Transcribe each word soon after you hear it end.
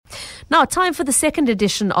Now, time for the second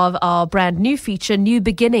edition of our brand new feature, New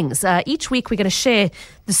Beginnings. Each week we're going to share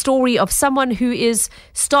the story of someone who is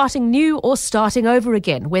starting new or starting over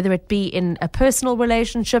again, whether it be in a personal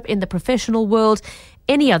relationship, in the professional world,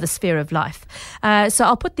 any other sphere of life. So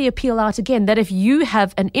I'll put the appeal out again that if you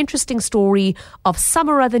have an interesting story of some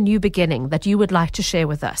or other new beginning that you would like to share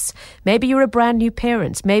with us, maybe you're a brand new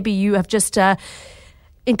parent, maybe you have just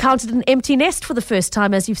encountered an empty nest for the first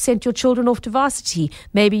time as you've sent your children off to varsity.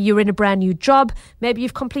 Maybe you're in a brand new job. Maybe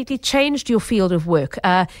you've completely changed your field of work.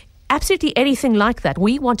 Absolutely anything like that.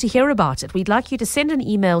 We want to hear about it. We'd like you to send an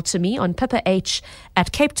email to me on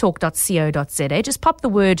pippah@capetalk.co.za. Just pop the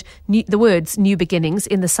words New Beginnings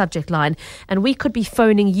in the subject line, and we could be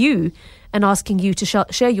phoning you and asking you to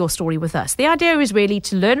share your story with us. The idea is really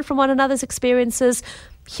to learn from one another's experiences,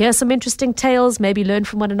 hear some interesting tales, maybe learn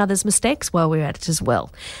from one another's mistakes while we're at it as well.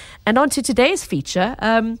 And on to today's feature,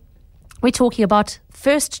 we're talking about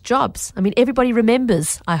first jobs. I mean, everybody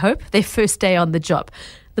remembers, I hope, their first day on the job.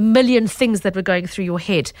 The million things that were going through your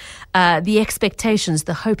head, the expectations,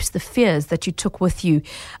 the hopes, the fears that you took with you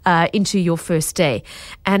into your first day.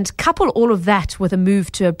 And couple all of that with a move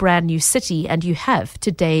to a brand new city, and you have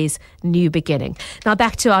today's new beginning. Now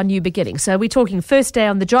back to our new beginning. So we're talking first day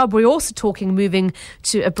on the job. We're also talking moving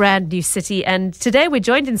to a brand new city. And today we're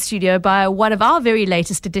joined in studio by one of our very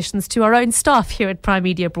latest additions to our own staff here at Prime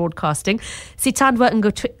Media Broadcasting, Sithandwa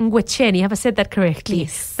Ngwetsheni. Have I said that correctly?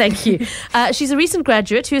 Yes. Thank you. She's a recent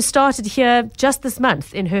graduate who started here just this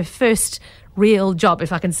month in her first real job,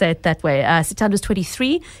 if I can say it that way. Sithandwa's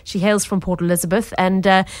 23. She hails from Port Elizabeth. And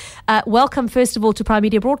welcome, first of all, to Prime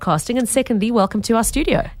Media Broadcasting. And secondly, welcome to our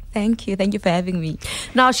studio. Thank you. Thank you for having me.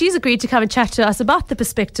 Now, she's agreed to come and chat to us about the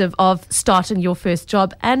perspective of starting your first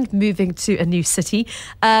job and moving to a new city.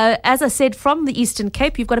 As I said, from the Eastern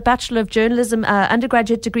Cape, you've got a Bachelor of Journalism,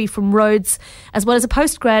 undergraduate degree from Rhodes, as well as a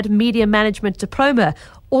postgrad Media Management diploma,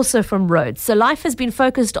 also from Rhodes. So life has been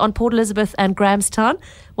focused on Port Elizabeth and Grahamstown.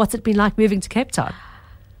 What's it been like moving to Cape Town?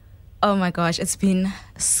 Oh my gosh, it's been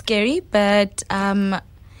scary, but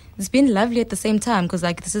it's been lovely at the same time, because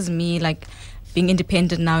this is me being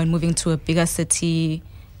independent now and moving to a bigger city.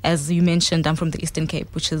 As you mentioned, I'm from the Eastern Cape,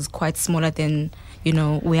 which is quite smaller than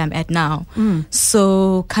where I'm at now.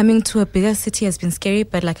 So coming to a bigger city has been scary,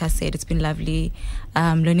 but like I said, it's been lovely.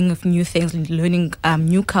 Learning of new things, learning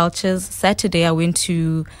new cultures. Saturday I went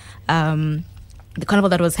to the carnival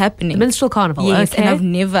that was happening. The Minstrel Carnival. Yes, okay. And I've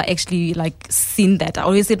never actually seen that. I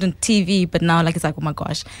always see it on TV, but now it's oh my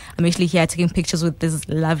gosh, I'm actually here taking pictures with these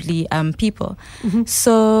lovely people. Mm-hmm.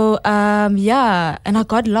 So yeah, and I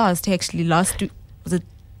got lost actually was it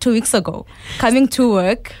 2 weeks ago, coming to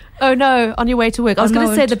work. Oh no, on your way to work. I was going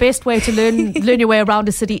to say the best way to learn your way around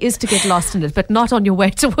a city is to get lost in it, but not on your way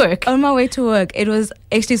to work. On my way to work, it was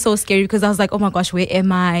actually so scary because I was like, oh my gosh, where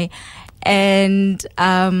am I? And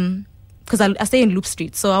because I stay in Loop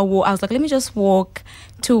Street, so I was like, let me just walk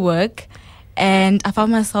to work. And I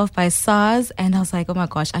found myself by SARS, and I was like, oh my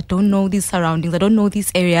gosh, I don't know these surroundings. I don't know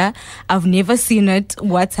this area. I've never seen it.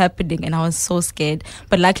 What's happening? And I was so scared.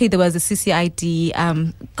 But luckily there was a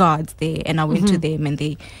CCID guards there, and I went to them, and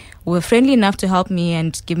they were friendly enough to help me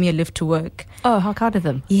and give me a lift to work. Oh, how kind of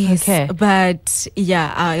them. Yes. Okay. But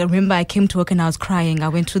yeah, I remember I came to work and I was crying. I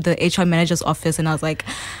went to the HR manager's office and I was like,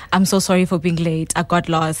 I'm so sorry for being late. I got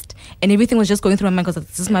lost. And everything was just going through my mind because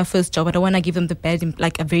this is my first job. I don't want to give them a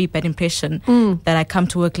very bad impression that I come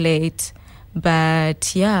to work late.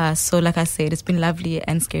 But yeah, so like I said, it's been lovely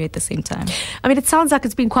and scary at the same time. I mean, it sounds like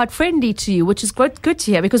it's been quite friendly to you, which is good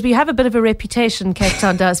to hear, because we have a bit of a reputation, Cape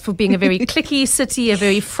Town does, for being a very cliquey city, a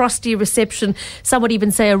very frosty reception. Some would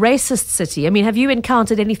even say a racist city. I mean, have you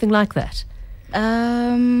encountered anything like that?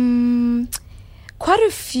 Quite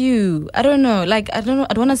a few. I don't know. I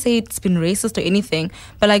don't want to say it's been racist or anything,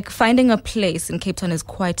 but finding a place in Cape Town is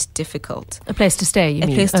quite difficult. A place to stay, you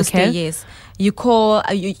mean? A place to stay, yes.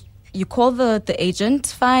 You call the agent,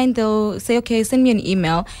 fine, they'll say, okay, send me an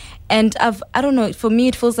email. And I don't know, for me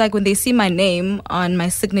it feels like when they see my name on my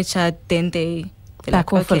signature, then they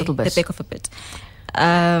back off a little bit. They back off a bit. But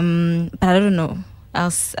I don't know.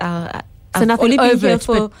 So I've nothing only been overt, here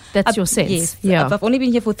for, but that's your sense. Yes. Yeah. I've only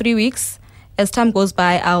been here for 3 weeks. As time goes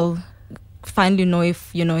by, I'll finally know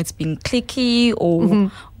if, it's been cliquey or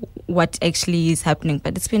what actually is happening.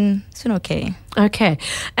 But it's been okay. Okay.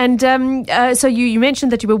 And so you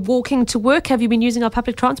mentioned that you were walking to work. Have you been using our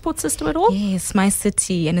public transport system at all? Yes, My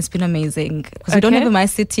City, and it's been amazing. Because we don't have a My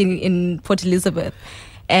City in Port Elizabeth.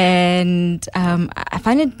 And I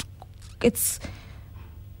find it's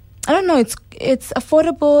I don't know, it's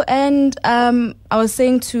affordable, and I was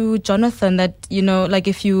saying to Jonathan that, like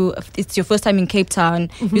if it's your first time in Cape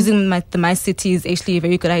Town, using the My City is actually a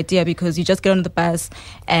very good idea, because you just get on the bus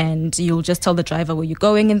and you'll just tell the driver where you're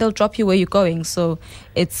going and they'll drop you where you're going. So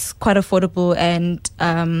it's quite affordable, and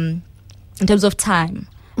in terms of time,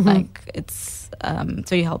 like it's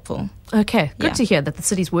very helpful. Okay, good to hear that the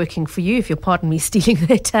city's working for you, if you'll pardon me stealing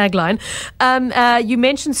their tagline. You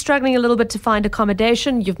mentioned struggling a little bit to find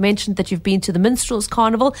accommodation. You've mentioned that you've been to the Minstrels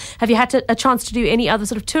Carnival. Have you had a chance to do any other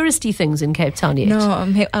sort of touristy things in Cape Town yet?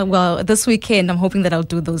 No, well, this weekend I'm hoping that I'll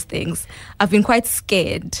do those things. I've been quite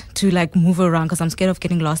scared to like move around because I'm scared of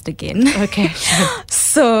getting lost again. Okay.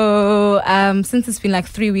 So since it's been like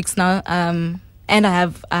 3 weeks now, and I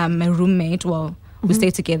have a roommate, we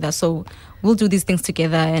stay together, so we'll do these things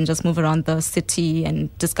together and just move around the city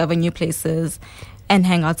and discover new places and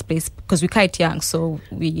hang out space, because we're quite young, so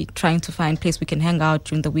we're trying to find place we can hang out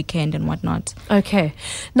during the weekend and whatnot. Okay.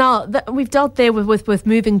 Now, we've dealt there with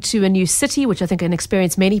moving to a new city, which I think an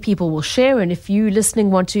experience many people will share. And if you listening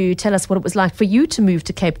want to tell us what it was like for you to move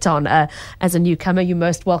to Cape Town as a newcomer, you're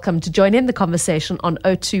most welcome to join in the conversation on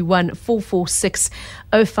 021 446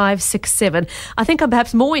 0567. I think I'm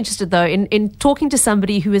perhaps more interested, though, in talking to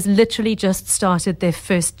somebody who has literally just started their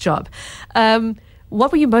first job.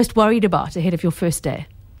 What were you most worried about ahead of your first day?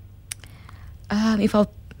 I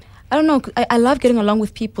don't know. I love getting along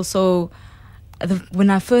with people. So when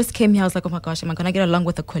I first came here, I was like, oh my gosh, am I going to get along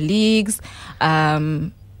with the colleagues?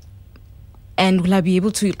 And will I be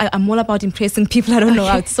able to? I'm all about impressing people. I don't know.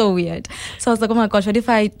 It's so weird. So I was like, oh my gosh, what if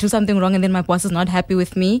I do something wrong and then my boss is not happy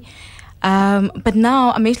with me? But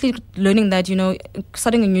now I'm actually learning that,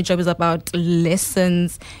 starting a new job is about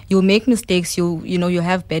lessons. You'll make mistakes. You'll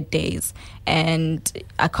have bad days, and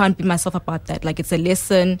I can't beat myself about that. Like, it's a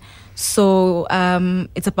lesson. So,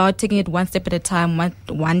 it's about taking it one step at a time,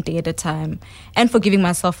 one day at a time, and forgiving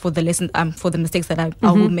myself for the lessons, for the mistakes that I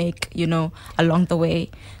will make, along the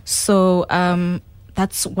way. So,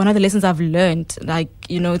 that's one of the lessons I've learned. Like,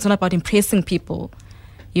 it's not about impressing people.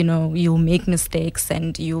 You'll make mistakes,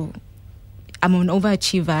 and I'm an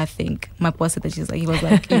overachiever, I think. My boss said that he was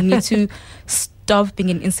like, you need to stop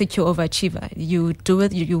being an insecure overachiever. You do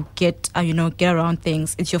it, you get around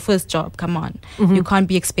things. It's your first job. Come on. You can't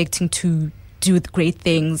be expecting to do the great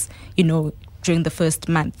things, during the first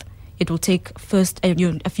month. It will take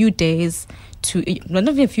a few days not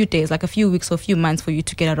even a few days, like a few weeks or a few months for you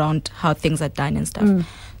to get around how things are done and stuff.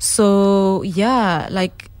 So, yeah,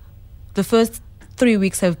 like the first 3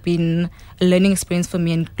 weeks have been a learning experience for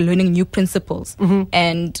me, and learning new principles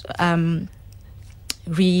and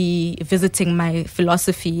revisiting my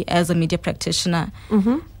philosophy as a media practitioner.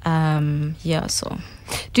 So.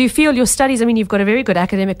 Do you feel your studies, you've got a very good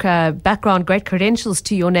academic background, great credentials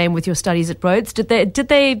to your name with your studies at Rhodes. Did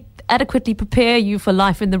they adequately prepare you for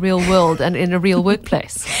life in the real world and in a real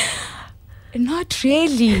workplace? Not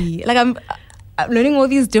really. Like, I'm learning all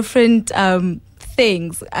these different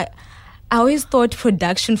things. I always thought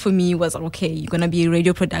production for me was, okay, you're going to be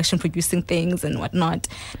radio production, producing things and whatnot.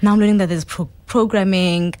 Now I'm learning that there's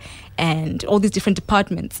programming and all these different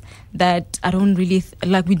departments that I don't really,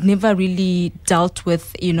 we'd never really dealt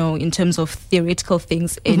with, in terms of theoretical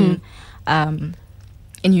things in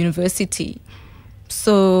university.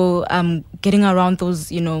 So getting around those,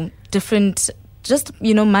 different, just,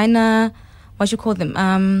 minor, what you call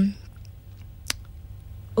them?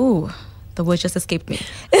 The word just escaped me.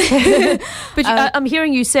 But I'm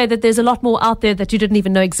hearing you say that there's a lot more out there that you didn't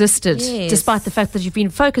even know existed, despite the fact that you've been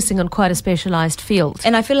focusing on quite a specialized field.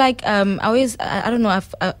 And I feel like I don't know,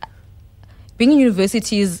 being in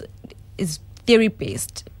university is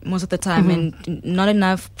theory-based most of the time and not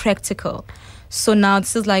enough practical. So now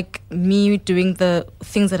this is like me doing the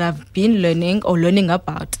things that I've been learning or learning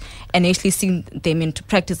about and actually seeing them into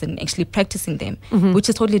practice and actually practicing them, which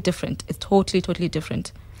is totally different. It's totally, totally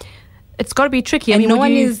different. It's got to be tricky. And no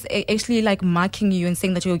one is actually like marking you and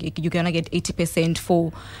saying that you're going to get 80%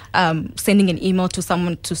 for sending an email to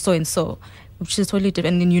someone to so-and-so, which is totally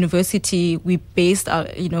different. And in university, we based our,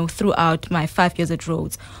 throughout my 5 years at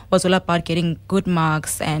Rhodes, was all about getting good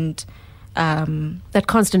marks and that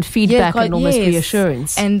constant feedback and almost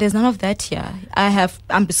reassurance. And there's none of that here.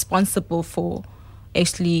 I'm responsible for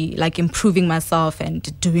actually like improving myself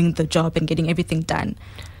and doing the job and getting everything done.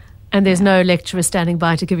 And there's no lecturer standing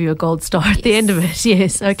by to give you a gold star at the end of it.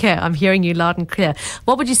 Yes. Okay. I'm hearing you loud and clear.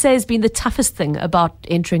 What would you say has been the toughest thing about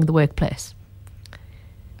entering the workplace?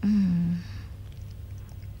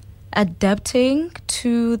 Adapting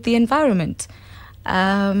to the environment.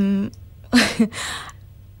 I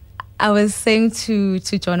was saying to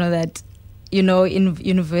Jono that, in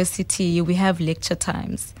university we have lecture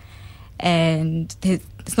times. and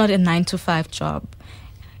it's not a 9 to 5 job.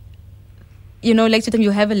 You know, lecture time,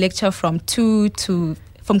 you have a lecture from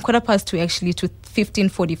 2:15 actually to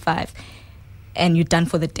 15:45, and you're done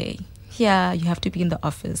for the day. Yeah, you have to be in the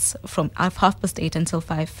office from 8:30 until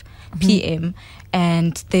 5 p.m.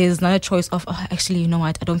 And there's not a choice of, actually, you know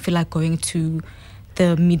what, I don't feel like going to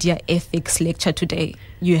the media ethics lecture today.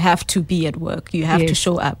 You have to be at work. You have to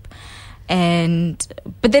show up.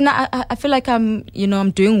 But then I feel like I'm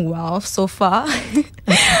doing well so far.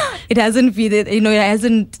 It hasn't been,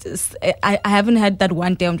 I haven't had that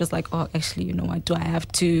one day I'm just like, actually, you know what, do I have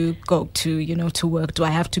to go to work? Do I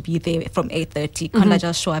have to be there from 8:30? Can't I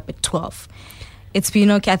just show up at 12? It's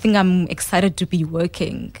been okay. I think I'm excited to be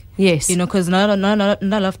working. Yes. Because not a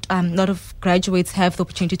lot of graduates have the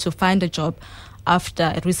opportunity to find a job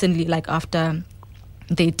after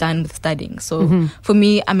they're done with studying. So for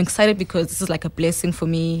me, I'm excited because this is like a blessing for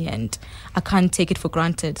me and I can't take it for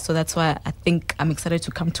granted. So that's why I think I'm excited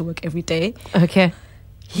to come to work every day. Okay.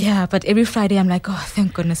 Yeah, but every Friday I'm like,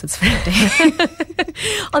 thank goodness it's Friday.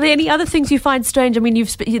 Are there any other things you find strange? I mean,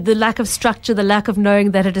 the lack of structure, the lack of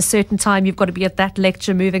knowing that at a certain time you've got to be at that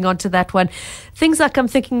lecture, moving on to that one. Things like, I'm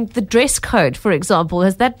thinking, the dress code, for example,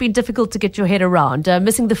 has that been difficult to get your head around?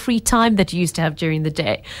 Missing the free time that you used to have during the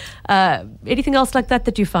day. Anything else like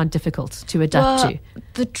that you found difficult to adapt to?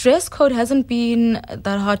 The dress code hasn't been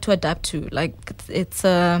that hard to adapt to. Like,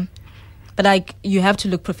 but like, you have to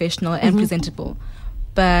look professional and presentable.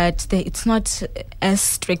 But it's not as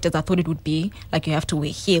strict as I thought it would be. Like, you have to wear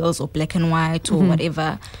heels or black and white or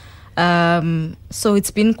whatever. So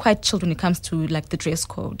it's been quite chilled when it comes to like the dress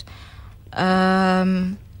code.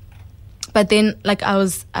 But then, like,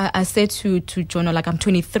 I said to Jonah, like, I'm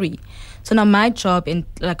 23. So now my job I'm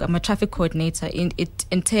a traffic coordinator. It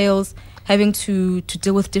entails having to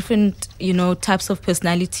deal with different, types of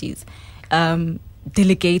personalities,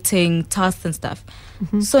 delegating tasks and stuff.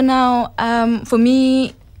 So now, for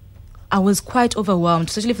me, I was quite overwhelmed,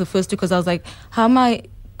 especially for the first two, because I was like, how am I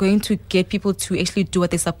going to get people to actually do what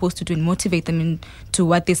they're supposed to do and motivate them into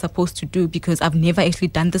what they're supposed to do? Because I've never actually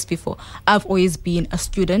done this before. I've always been a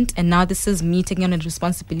student, and now this is me taking on a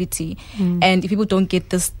responsibility. And if people don't get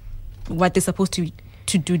this, what they're supposed to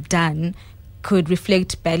do done, could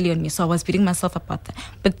reflect badly on me. So I was beating myself about that.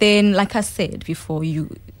 But then, like I said before,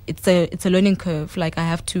 it's a learning curve. Like, I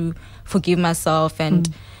have to forgive myself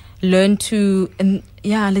and learn to, and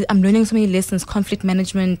I'm learning so many lessons, conflict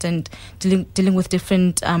management and dealing with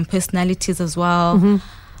different personalities as well.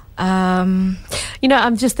 I'm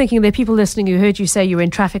just thinking there are people listening who heard you say you were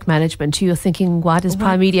in traffic management, who you're thinking, why does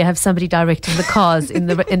Prime Media have somebody directing the cars in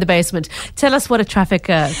the basement? Tell us what a traffic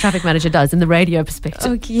manager does in the radio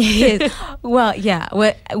perspective. Okay, yes. Well, yeah.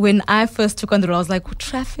 When I first took on the role, I was like,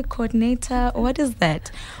 traffic coordinator, what is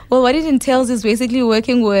that? Well, what it entails is basically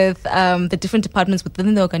working with the different departments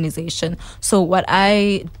within the organization. So what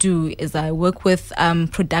I do is I work with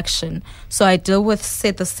production. So I deal with,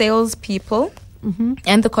 say, the sales people,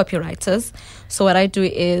 and the copywriters. So what I do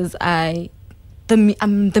is I'm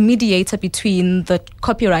the mediator between the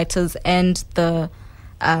copywriters and the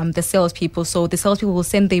salespeople. So the salespeople will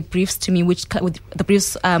send their briefs to me, with the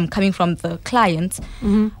briefs coming from the client,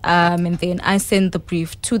 and then I send the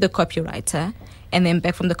brief to the copywriter, and then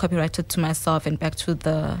back from the copywriter to myself and back to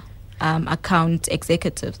the account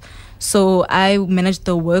executives. So I manage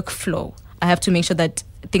the workflow. I have to make sure that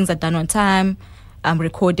things are done on time.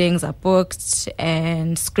 Recordings are booked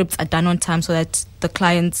and scripts are done on time so that the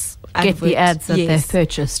clients get the ads that they've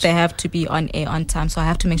purchased. They have to be on air on time. So I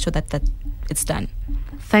have to make sure that it's done.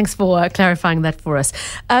 Thanks for clarifying that for us.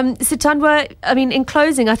 Sithandwa, I mean, in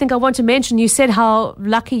closing, I think I want to mention, you said how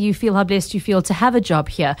lucky you feel, how blessed you feel to have a job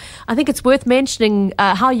here. I think it's worth mentioning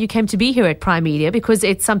how you came to be here at Prime Media, because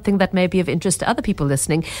it's something that may be of interest to other people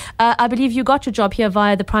listening. I believe you got your job here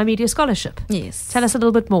via the Prime Media Scholarship. Yes. Tell us a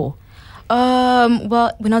little bit more.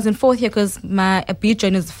 Well, when I was in fourth year, because my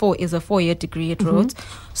BJoin is a 4-year degree at Rhodes.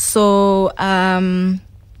 So,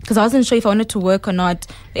 because I wasn't sure if I wanted to work or not.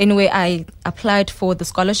 Anyway, I applied for the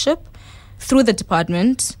scholarship through the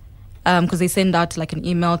department, because they send out like an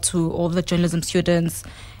email to all the journalism students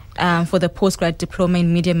for the postgrad diploma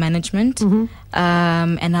in media management.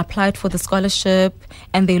 And I applied for the scholarship,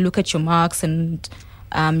 and they look at your marks and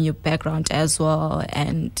your background as well,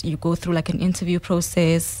 and you go through like an interview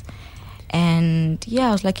process. And I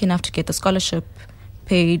was lucky enough to get the scholarship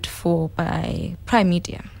paid for by Prime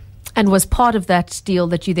Media. And was part of that deal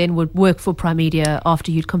that you then would work for Prime Media after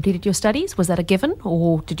you'd completed your studies? Was that a given,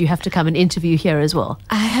 or did you have to come and interview here as well?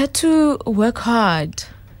 I had to work hard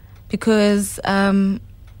because, I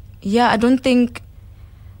don't think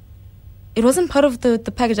it wasn't part of the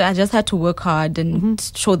package. I just had to work hard and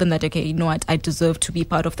show them that, okay, you know what, I deserve to be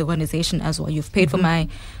part of the organization as well. You've paid for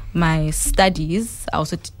my studies. I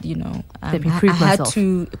also, I had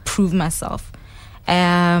to prove myself.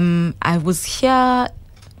 I was here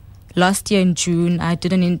last year in June. I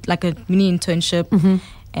did a mini internship,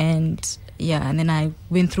 and then I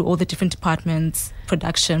went through all the different departments: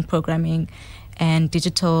 production, programming, and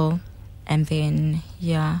digital, and then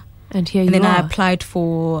And here and you then are. I applied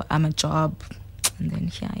for a job. And then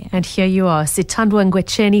here I am. And here you are, Sithandwa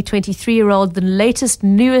Ngwetsheni, 23-year-old, the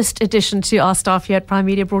newest addition to our staff here at Prime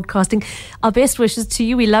Media Broadcasting. Our best wishes to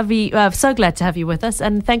you. We love you. So glad to have you with us,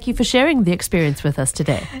 and thank you for sharing the experience with us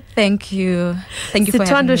today. Thank you. Thank you for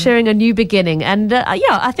having me. Sithandwa sharing a new beginning. And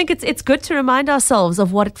I think it's good to remind ourselves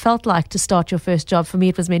of what it felt like to start your first job. For me,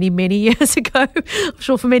 it was many, many years ago. I'm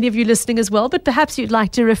sure for many of you listening as well. But perhaps you'd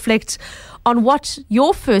like to reflect on what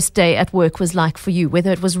your first day at work was like for you,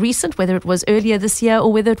 whether it was recent, whether it was earlier this year,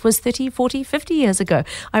 or whether it was 30, 40, 50 years ago.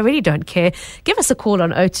 I really don't care. Give us a call on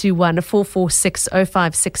 021 446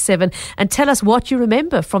 0567 and tell us what you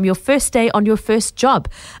remember from your first day on your first job.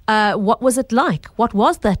 What was it like? What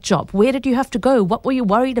was that job? Where did you have to go? What were you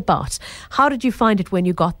worried about? How did you find it when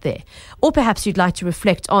you got there? Or perhaps you'd like to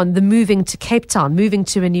reflect on the moving to Cape Town, moving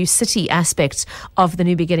to a new city aspect of the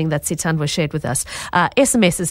new beginning that Sithandwa shared with us. SMSs